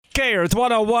Okay, Earth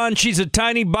 101. She's a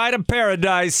tiny bite of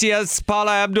paradise. Yes,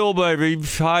 Paula Abdul, baby.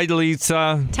 Hi,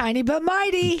 Lisa. Tiny but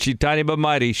mighty. She's tiny but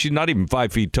mighty. She's not even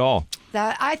 5 feet tall.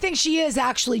 I think she is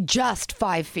actually just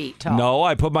 5 feet tall. No,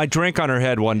 I put my drink on her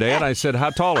head one day, and I said, how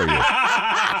tall are you?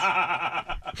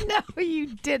 No, you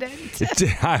didn't.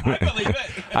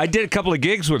 I did a couple of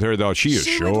gigs with her, though. She is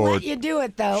short. She would let you do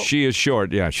it, though. She is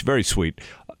short. Yeah, she's very sweet.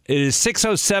 It is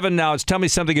 6:07 now. It's Tell Me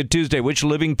Something Good Tuesday. Which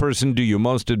living person do you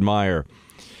most admire?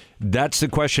 That's the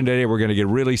question today. We're going to get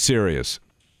really serious.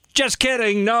 Just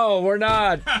kidding. No, we're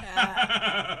not.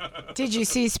 Did you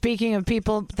see, speaking of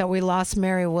people, that we lost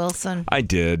Mary Wilson? I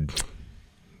did.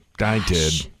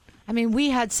 I mean, we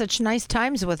had such nice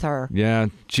times with her. Yeah,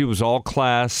 she was all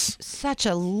class. Such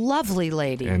a lovely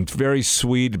lady. And very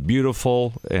sweet,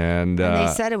 beautiful. And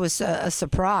they said it was a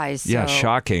surprise. Yeah, so.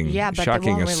 shocking. Yeah, but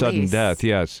shocking, they won't a sudden release. death,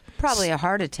 yes. Probably a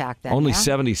heart attack then. Only yeah?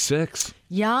 76.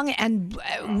 Young, and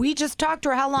we just talked to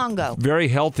her how long ago? Very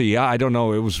healthy. Yeah, I don't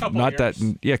know. It was not that.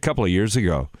 Yeah, a couple of years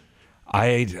ago.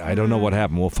 I don't know what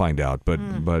happened. We'll find out. But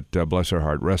bless her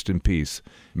heart. Rest in peace.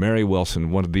 Mary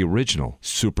Wilson, one of the original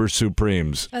Super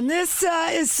Supremes. And this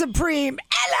is Supreme.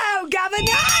 Hello, Governor!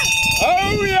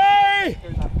 Oh, yay!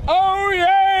 Oh,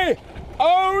 yay!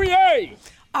 Oh, yay!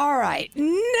 All right,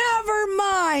 never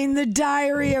mind The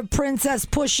Diary of Princess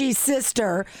Pushy's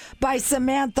Sister by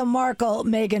Samantha Markle,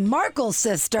 Meghan Markle's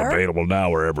sister. Available now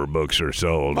wherever books are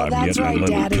sold. Well, I'm that's getting right, a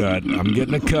little Daddy. cut. I'm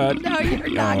getting a cut. No, you're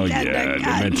not getting a cut.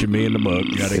 They mentioned me in the book.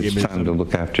 Gotta give me Time to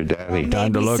look after Daddy.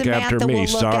 time to Maybe look Samantha after me. will look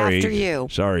Sorry. after you.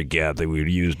 Sorry, Kathy. We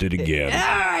used it again.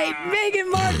 All right, Meghan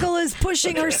Markle is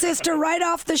pushing her sister right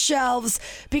off the shelves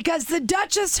because the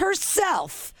Duchess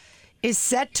herself is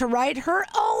set to write her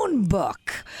own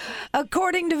book.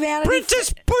 According to Vanity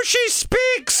Princess Pushy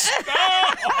speaks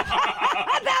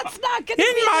that's not going to be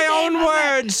in my the own name of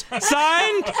it. words.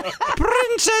 Signed,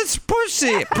 Princess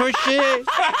Pussy. Pushy.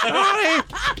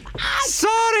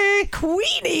 Sorry.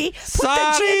 Queenie, put Sorry.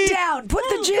 the gin down. Put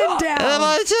the gin down. All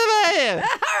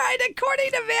right,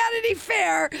 according to Vanity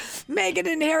Fair, Meghan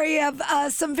and Harry have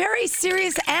some very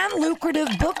serious and lucrative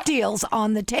book deals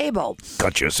on the table.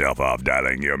 Cut yourself off,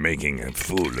 darling. You're making a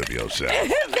fool of yourself.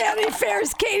 Vanity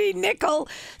Fair's Katie Nichol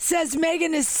says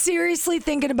Meghan is seriously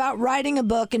thinking about writing a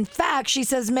book. In fact, she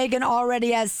says Meghan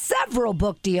already has several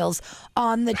book deals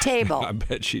on the table. I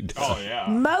bet she does. Oh, yeah.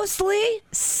 Mostly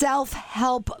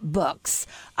self-help books.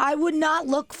 I would not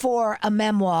look for a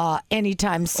memoir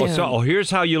anytime soon. Here's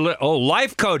how you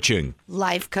life coaching.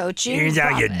 Life coaching. Here's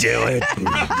how you do it.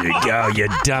 You go, you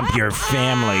dump your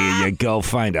family, you go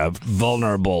find a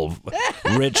vulnerable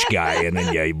rich guy, and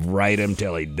then you write him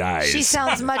till he dies. She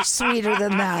sounds much sweeter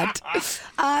than that.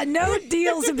 No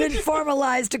deals have been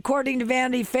formalized according to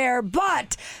Vanity Fair,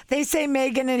 but they say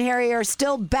Meghan and Harry are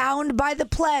still bound by the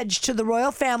pledge to the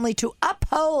royal family to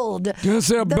uphold. Yes,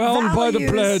 they're the bound by the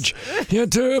values. pledge. Yeah,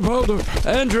 to uphold them.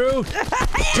 Andrew,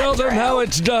 tell them how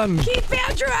it's done. Keep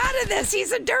Andrew out of this.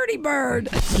 He's a dirty bird.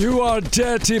 You are a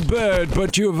dirty bird,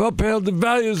 but you have upheld the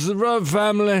values of the royal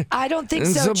family. I don't think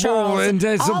And so, so Charles. and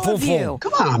there's a All of full- you.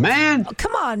 Come on, man.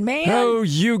 Come on, man. Oh,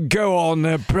 you go on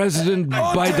there, President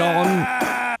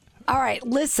Biden. All right,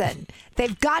 listen.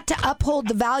 They've got to uphold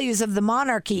the values of the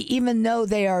monarchy, even though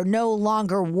they are no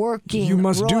longer working You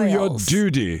must do your royals.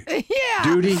 duty. Yeah.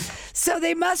 Duty. So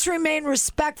they must remain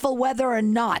respectful whether or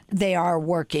not they are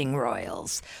working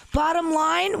royals. Bottom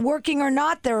line, working or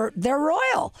not, they're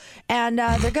royal. And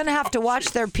they're going to have to watch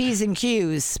their P's and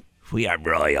Q's. We are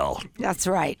royal. That's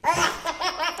right.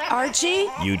 Archie,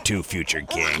 You too, future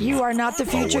king. you are not the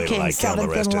future Wait till king, I kill the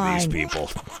seventh in rest of line. these people.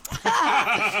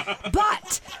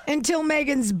 But until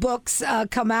Meghan's books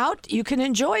come out, you can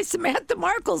enjoy Samantha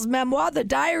Markle's memoir, The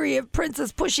Diary of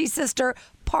Princess Pushy's Sister,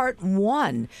 Part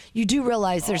 1. You do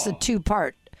realize there's a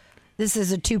two-part. This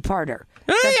is a two-parter.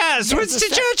 Yes, there's Winston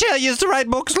a- Churchill used to write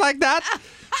books like that.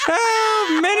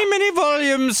 Many, many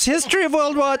volumes. History of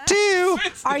World War II.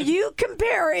 Are you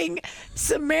comparing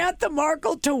Samantha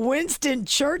Markle to Winston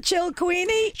Churchill,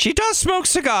 Queenie? She does smoke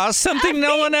cigars, something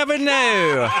no one ever knew.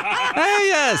 Oh,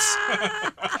 yes.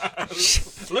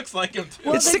 Looks like him.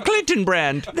 Too. It's the Clinton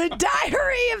brand. The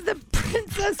Diary of the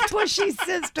Princess Pushy's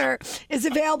Sister is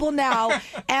available now.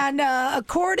 And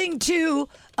according to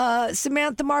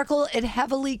Samantha Markle, it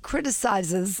heavily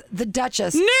criticizes the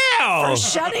Duchess No! for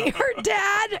shunning her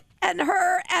dad and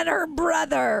her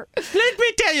brother. Let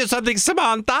me tell you something,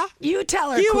 Samantha. You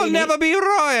tell her, You will Queenie. never be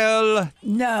royal.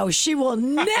 No, she will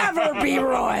never be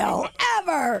royal,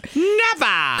 Never.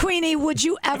 Never. Queenie, would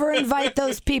you ever invite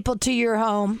those people to your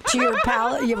home, to your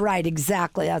palace? You're right,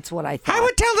 exactly. That's what I thought. I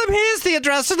would tell them here's the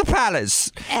address of the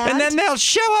palace. And? And then they'll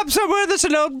show up somewhere there's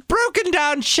an old broken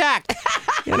down shack.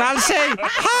 And I'll say, ha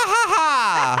ha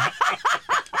ha.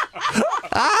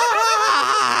 Ah,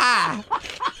 ha, ha.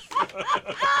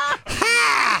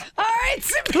 All right,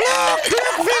 Samantha. Look,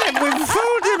 Philip, we've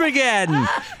fooled him again.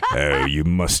 Oh, you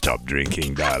must stop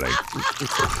drinking, darling.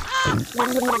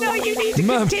 No, you need to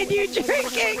continue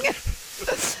drinking.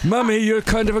 Mummy, you're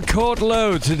kind of a court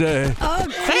low today. Oh,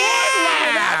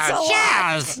 that's a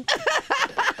lot.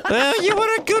 You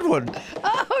were a good one.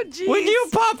 Oh, jeez. When you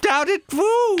popped out, it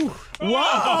woo. Whoa.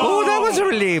 Oh, that was a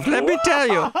relief. Let me tell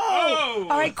you. All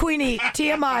right, Queenie,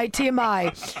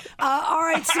 TMI. All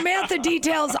right, Samantha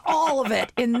details all of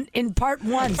it in part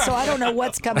 1, so I don't know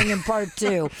what's coming in part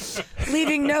 2.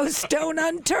 Leaving no stone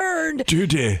unturned.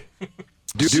 Duty.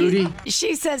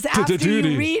 She says after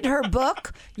you read her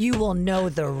book, you will know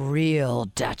the real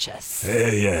Duchess.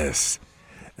 Yes.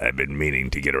 I've been meaning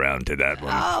to get around to that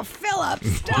one. Oh, Philip,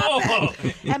 stop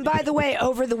it. And by the way,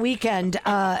 over the weekend,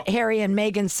 Harry and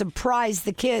Meghan surprised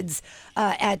the kids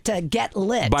at Get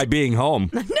Lit. By being home.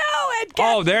 No, at Get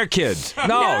Oh, their kids.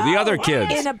 No, the other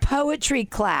kids. In a poetry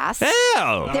class. Ew.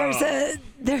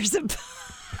 There's a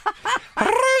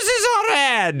Roses are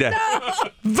red. No.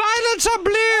 Violets are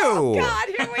blue. God,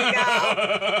 here we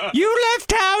go. You left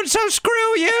town, so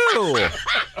screw you.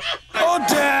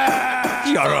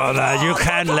 Order! Your Honor, you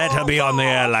can't let her be on the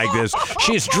air like this.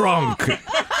 She's drunk.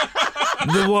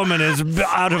 The woman is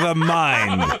out of her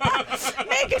mind.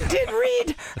 Meghan did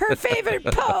read her favorite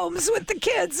poems with the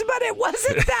kids, but it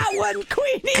wasn't that one,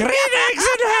 Queenie. Green eggs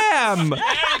and ham.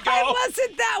 It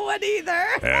wasn't that one either.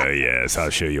 Oh, yes,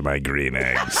 I'll show you my green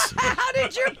eggs. How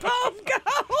did your poem go?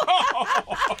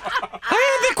 I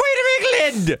am the Queen of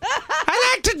England. I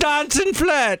like to dance and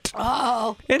flirt.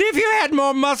 Oh. And if you had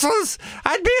more muscles,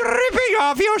 I'd be ripping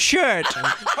off your shirt.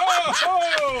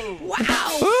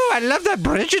 Wow. Ooh, I love that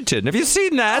Bridgerton. Have you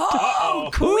seen that? Oh,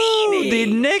 Ooh, Queenie. the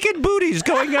naked booties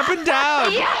going up and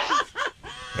down.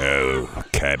 Oh,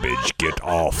 Cabbage, get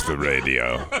off the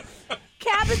radio.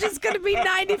 Cabbage is going to be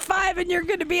 95 and you're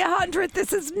going to be 100.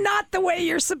 This is not the way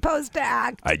you're supposed to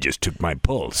act. I just took my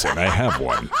pulse and I have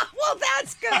one. Well,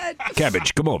 that's good.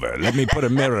 Cabbage, come over. Let me put a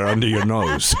mirror under your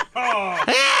nose.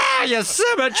 Ah, you're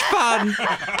so much fun.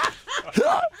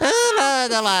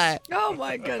 Oh,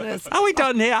 my goodness. Are we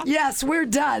done here? Yes, we're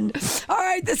done. All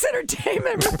right, this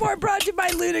entertainment report brought to you by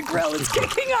Luna Grill is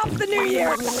kicking off the new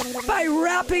year by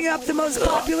wrapping up the most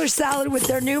popular salad with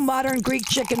their new modern Greek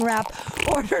chicken wrap.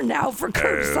 Order now for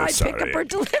curbside pickup or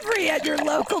delivery at your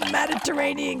local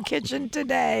Mediterranean kitchen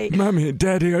today. Mommy,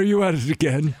 Daddy, are you at it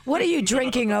again? What are you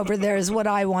drinking over there is what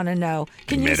I want to know.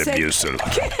 Can you say... Metamucil.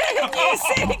 Can you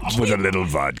say... With a little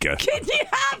vodka. Can you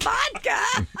have vodka?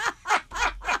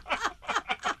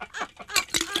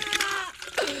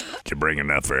 Did you bring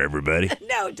enough for everybody?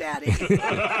 No, Daddy.